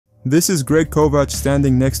This is Greg Kovacs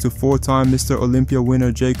standing next to four-time Mr. Olympia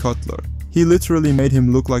winner Jay Cutler. He literally made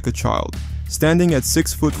him look like a child. Standing at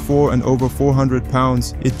 6'4" and over 400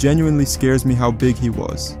 pounds, it genuinely scares me how big he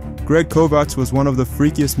was. Greg Kovacs was one of the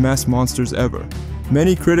freakiest mass monsters ever.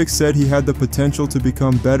 Many critics said he had the potential to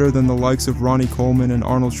become better than the likes of Ronnie Coleman and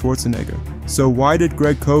Arnold Schwarzenegger. So why did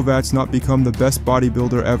Greg Kovacs not become the best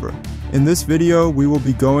bodybuilder ever? In this video, we will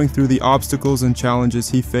be going through the obstacles and challenges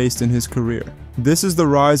he faced in his career. This is the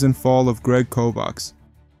rise and fall of Greg Kovacs.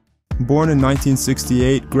 Born in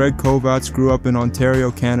 1968, Greg Kovacs grew up in Ontario,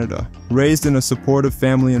 Canada. Raised in a supportive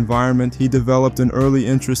family environment, he developed an early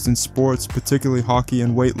interest in sports, particularly hockey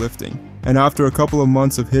and weightlifting. And after a couple of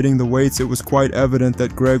months of hitting the weights, it was quite evident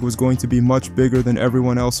that Greg was going to be much bigger than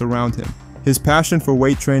everyone else around him. His passion for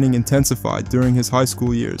weight training intensified during his high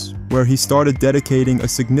school years, where he started dedicating a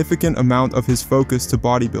significant amount of his focus to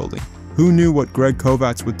bodybuilding. Who knew what Greg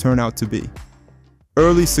Kovacs would turn out to be?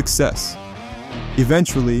 Early success.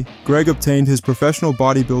 Eventually, Greg obtained his professional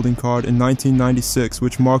bodybuilding card in 1996,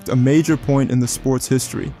 which marked a major point in the sport's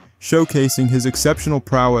history, showcasing his exceptional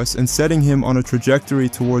prowess and setting him on a trajectory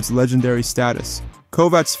towards legendary status.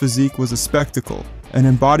 Kovacs' physique was a spectacle, an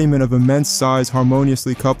embodiment of immense size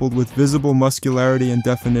harmoniously coupled with visible muscularity and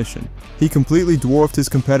definition. He completely dwarfed his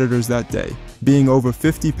competitors that day, being over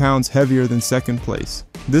 50 pounds heavier than second place.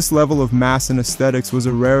 This level of mass and aesthetics was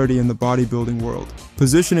a rarity in the bodybuilding world,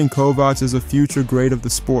 positioning Kovacs as a future great of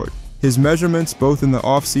the sport. His measurements, both in the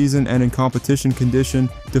off-season and in competition condition,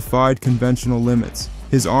 defied conventional limits.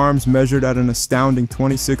 His arms measured at an astounding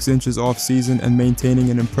 26 inches off-season and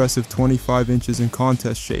maintaining an impressive 25 inches in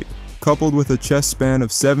contest shape, coupled with a chest span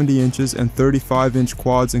of 70 inches and 35-inch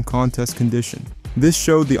quads in contest condition. This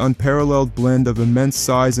showed the unparalleled blend of immense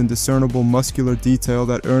size and discernible muscular detail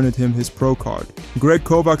that earned him his pro card. Greg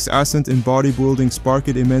Kovacs' ascent in bodybuilding sparked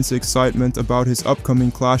immense excitement about his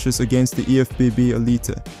upcoming clashes against the IFBB elite.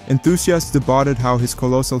 Enthusiasts debated how his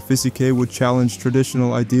colossal physique would challenge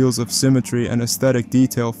traditional ideals of symmetry and aesthetic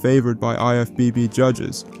detail favored by IFBB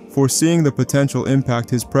judges, foreseeing the potential impact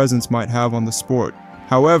his presence might have on the sport.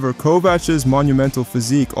 However, Kovacs' monumental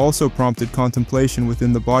physique also prompted contemplation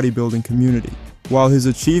within the bodybuilding community. While his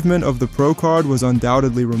achievement of the pro card was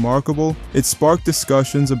undoubtedly remarkable, it sparked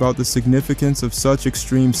discussions about the significance of such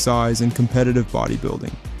extreme size in competitive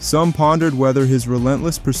bodybuilding. Some pondered whether his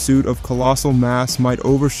relentless pursuit of colossal mass might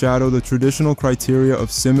overshadow the traditional criteria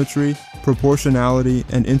of symmetry, proportionality,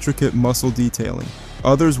 and intricate muscle detailing.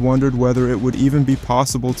 Others wondered whether it would even be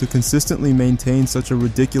possible to consistently maintain such a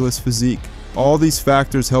ridiculous physique. All these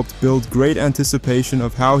factors helped build great anticipation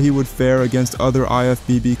of how he would fare against other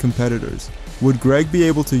IFBB competitors. Would Greg be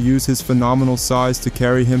able to use his phenomenal size to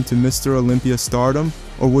carry him to Mr. Olympia stardom,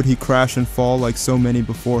 or would he crash and fall like so many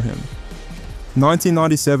before him?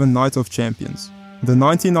 1997 Night of Champions. The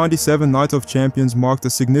 1997 Night of Champions marked a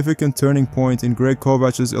significant turning point in Greg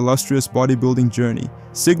Kovacs' illustrious bodybuilding journey,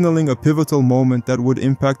 signaling a pivotal moment that would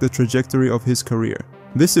impact the trajectory of his career.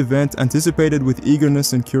 This event, anticipated with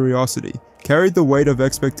eagerness and curiosity, carried the weight of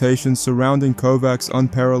expectations surrounding Kovacs'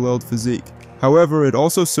 unparalleled physique. However, it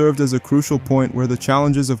also served as a crucial point where the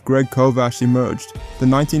challenges of Greg Kovacs emerged. The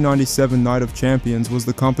 1997 Night of Champions was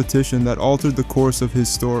the competition that altered the course of his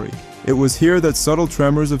story. It was here that subtle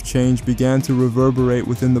tremors of change began to reverberate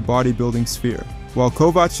within the bodybuilding sphere. While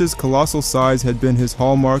Kovacs' colossal size had been his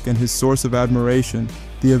hallmark and his source of admiration,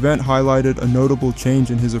 the event highlighted a notable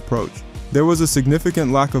change in his approach. There was a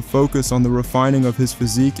significant lack of focus on the refining of his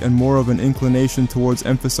physique and more of an inclination towards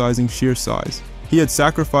emphasizing sheer size. He had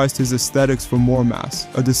sacrificed his aesthetics for more mass,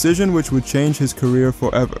 a decision which would change his career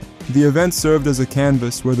forever. The event served as a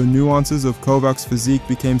canvas where the nuances of Kovacs' physique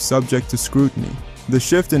became subject to scrutiny. The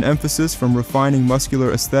shift in emphasis from refining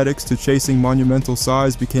muscular aesthetics to chasing monumental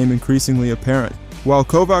size became increasingly apparent. While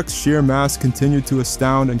Kovacs' sheer mass continued to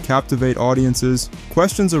astound and captivate audiences,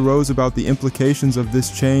 questions arose about the implications of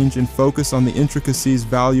this change in focus on the intricacies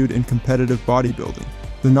valued in competitive bodybuilding.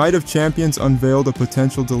 The Night of Champions unveiled a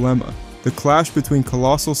potential dilemma: the clash between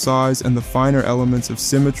colossal size and the finer elements of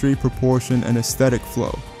symmetry, proportion, and aesthetic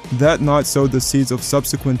flow. That night sowed the seeds of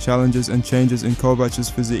subsequent challenges and changes in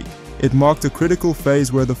Kovacs' physique. It marked a critical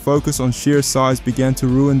phase where the focus on sheer size began to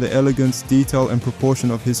ruin the elegance, detail, and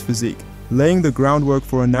proportion of his physique, laying the groundwork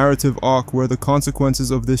for a narrative arc where the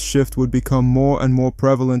consequences of this shift would become more and more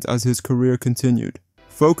prevalent as his career continued.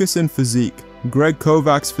 Focus in physique. Greg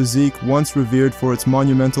Kovacs' physique, once revered for its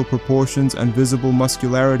monumental proportions and visible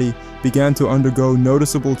muscularity, began to undergo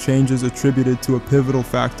noticeable changes attributed to a pivotal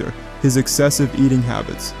factor: his excessive eating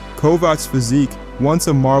habits. Kovacs' physique, once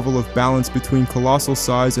a marvel of balance between colossal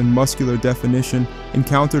size and muscular definition,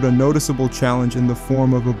 encountered a noticeable challenge in the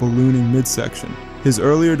form of a ballooning midsection. His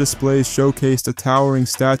earlier displays showcased a towering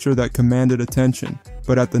stature that commanded attention,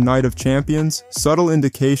 but at the Night of Champions, subtle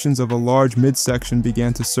indications of a large midsection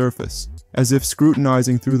began to surface. As if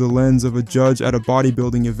scrutinizing through the lens of a judge at a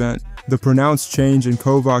bodybuilding event, the pronounced change in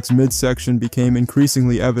Kovacs' midsection became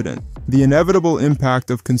increasingly evident. The inevitable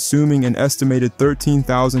impact of consuming an estimated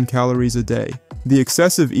 13,000 calories a day. The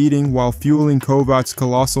excessive eating while fueling Kovacs'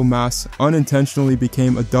 colossal mass unintentionally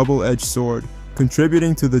became a double-edged sword,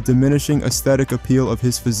 contributing to the diminishing aesthetic appeal of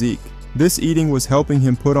his physique. This eating was helping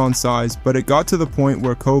him put on size, but it got to the point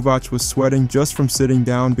where Kovacs was sweating just from sitting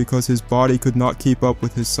down because his body could not keep up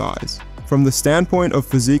with his size. From the standpoint of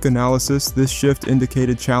physique analysis, this shift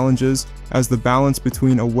indicated challenges as the balance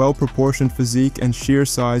between a well-proportioned physique and sheer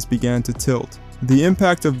size began to tilt. The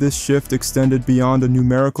impact of this shift extended beyond a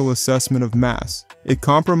numerical assessment of mass. It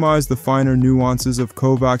compromised the finer nuances of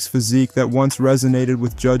Kovacs' physique that once resonated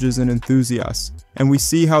with judges and enthusiasts, and we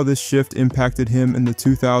see how this shift impacted him in the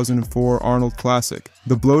 2004 Arnold Classic.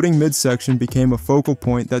 The bloating midsection became a focal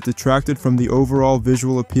point that detracted from the overall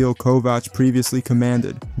visual appeal Kovacs previously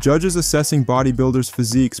commanded. Judges assessing bodybuilders'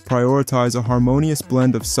 physiques prioritize a harmonious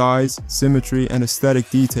blend of size, symmetry, and aesthetic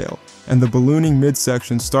detail, and the ballooning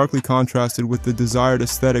midsection starkly contrasted with the desired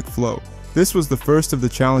aesthetic flow. This was the first of the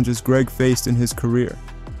challenges Greg faced in his career.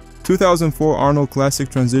 2004 Arnold Classic.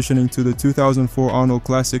 Transitioning to the 2004 Arnold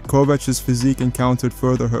Classic, Kovacs' physique encountered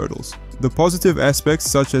further hurdles. The positive aspects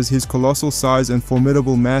such as his colossal size and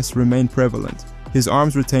formidable mass remained prevalent. His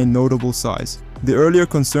arms retained notable size. The earlier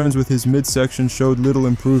concerns with his midsection showed little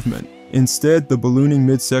improvement. Instead, the ballooning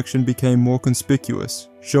midsection became more conspicuous,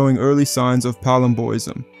 showing early signs of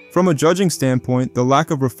palamboism. From a judging standpoint, the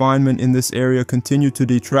lack of refinement in this area continued to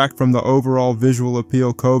detract from the overall visual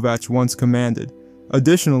appeal Kovacs once commanded.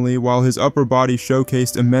 Additionally, while his upper body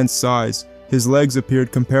showcased immense size, his legs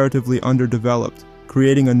appeared comparatively underdeveloped,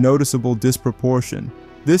 creating a noticeable disproportion.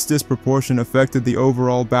 This disproportion affected the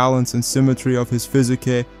overall balance and symmetry of his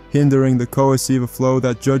physique, hindering the cohesive flow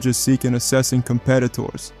that judges seek in assessing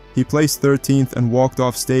competitors. He placed 13th and walked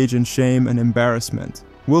off stage in shame and embarrassment.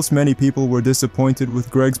 Whilst many people were disappointed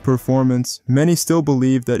with Greg's performance, many still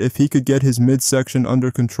believed that if he could get his midsection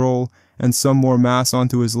under control and some more mass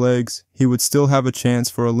onto his legs, he would still have a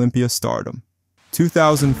chance for Olympia stardom.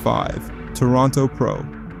 2005 Toronto Pro.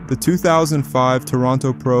 The 2005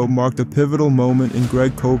 Toronto Pro marked a pivotal moment in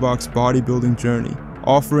Greg Kovacs' bodybuilding journey,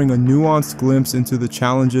 offering a nuanced glimpse into the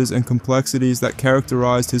challenges and complexities that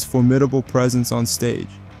characterized his formidable presence on stage.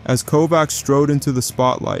 As Kovacs strode into the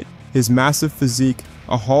spotlight, his massive physique,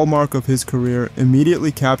 a hallmark of his career,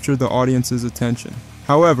 immediately captured the audience's attention.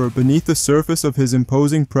 However, beneath the surface of his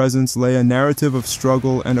imposing presence lay a narrative of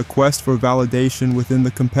struggle and a quest for validation within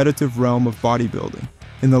the competitive realm of bodybuilding.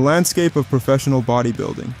 In the landscape of professional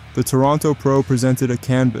bodybuilding, the Toronto Pro presented a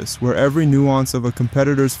canvas where every nuance of a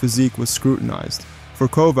competitor's physique was scrutinized. For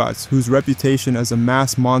Kovacs, whose reputation as a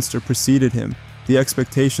mass monster preceded him, the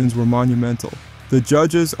expectations were monumental. The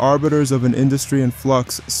judges, arbiters of an industry in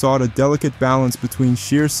flux, sought a delicate balance between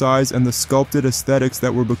sheer size and the sculpted aesthetics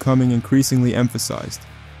that were becoming increasingly emphasized.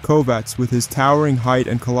 Kovacs, with his towering height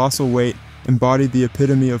and colossal weight, embodied the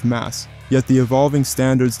epitome of mass, yet the evolving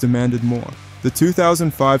standards demanded more. The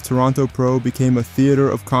 2005 Toronto Pro became a theater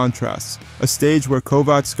of contrasts, a stage where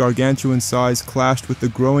Kovacs' gargantuan size clashed with the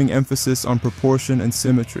growing emphasis on proportion and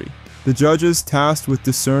symmetry. The judges, tasked with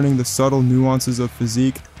discerning the subtle nuances of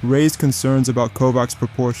physique, raised concerns about Kovacs'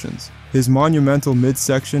 proportions, his monumental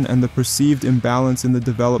midsection, and the perceived imbalance in the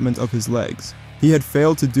development of his legs. He had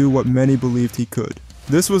failed to do what many believed he could.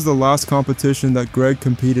 This was the last competition that Greg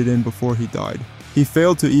competed in before he died. He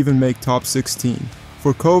failed to even make top 16.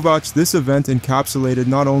 For Kovacs, this event encapsulated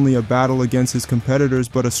not only a battle against his competitors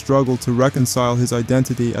but a struggle to reconcile his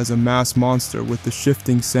identity as a mass monster with the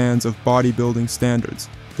shifting sands of bodybuilding standards.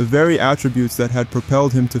 The very attributes that had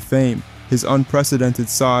propelled him to fame, his unprecedented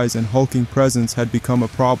size and hulking presence, had become a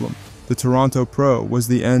problem. The Toronto Pro was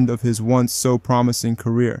the end of his once so promising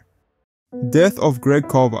career. Death of Greg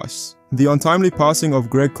Kovacs. The untimely passing of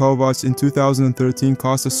Greg Kovacs in 2013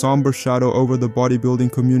 cast a somber shadow over the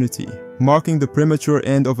bodybuilding community, marking the premature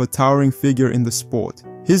end of a towering figure in the sport.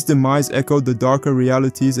 His demise echoed the darker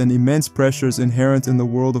realities and immense pressures inherent in the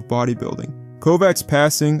world of bodybuilding. Kovacs'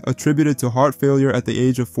 passing, attributed to heart failure at the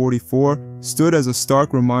age of 44, stood as a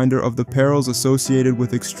stark reminder of the perils associated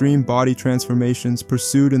with extreme body transformations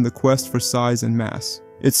pursued in the quest for size and mass.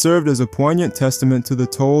 It served as a poignant testament to the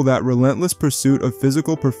toll that relentless pursuit of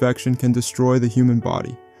physical perfection can destroy the human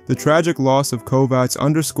body. The tragic loss of Kovacs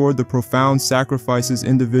underscored the profound sacrifices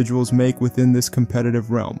individuals make within this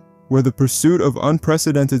competitive realm, where the pursuit of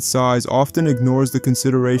unprecedented size often ignores the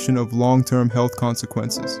consideration of long-term health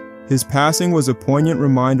consequences. His passing was a poignant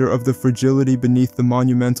reminder of the fragility beneath the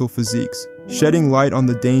monumental physiques, shedding light on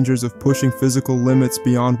the dangers of pushing physical limits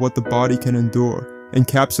beyond what the body can endure,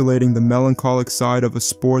 encapsulating the melancholic side of a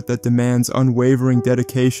sport that demands unwavering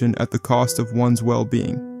dedication at the cost of one's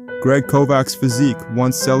well-being. Greg Kovacs' physique,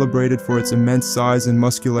 once celebrated for its immense size and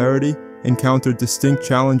muscularity, encountered distinct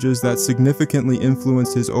challenges that significantly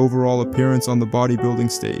influenced his overall appearance on the bodybuilding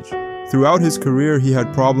stage. Throughout his career, he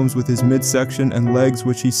had problems with his midsection and legs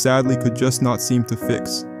which he sadly could just not seem to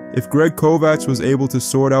fix. If Greg Kovacs was able to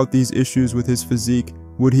sort out these issues with his physique,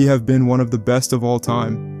 would he have been one of the best of all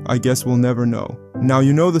time? I guess we'll never know. Now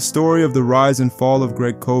you know the story of the rise and fall of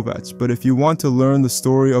Greg Kovacs, but if you want to learn the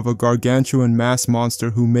story of a gargantuan mass monster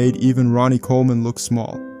who made even Ronnie Coleman look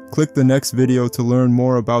small, click the next video to learn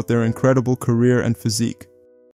more about their incredible career and physique.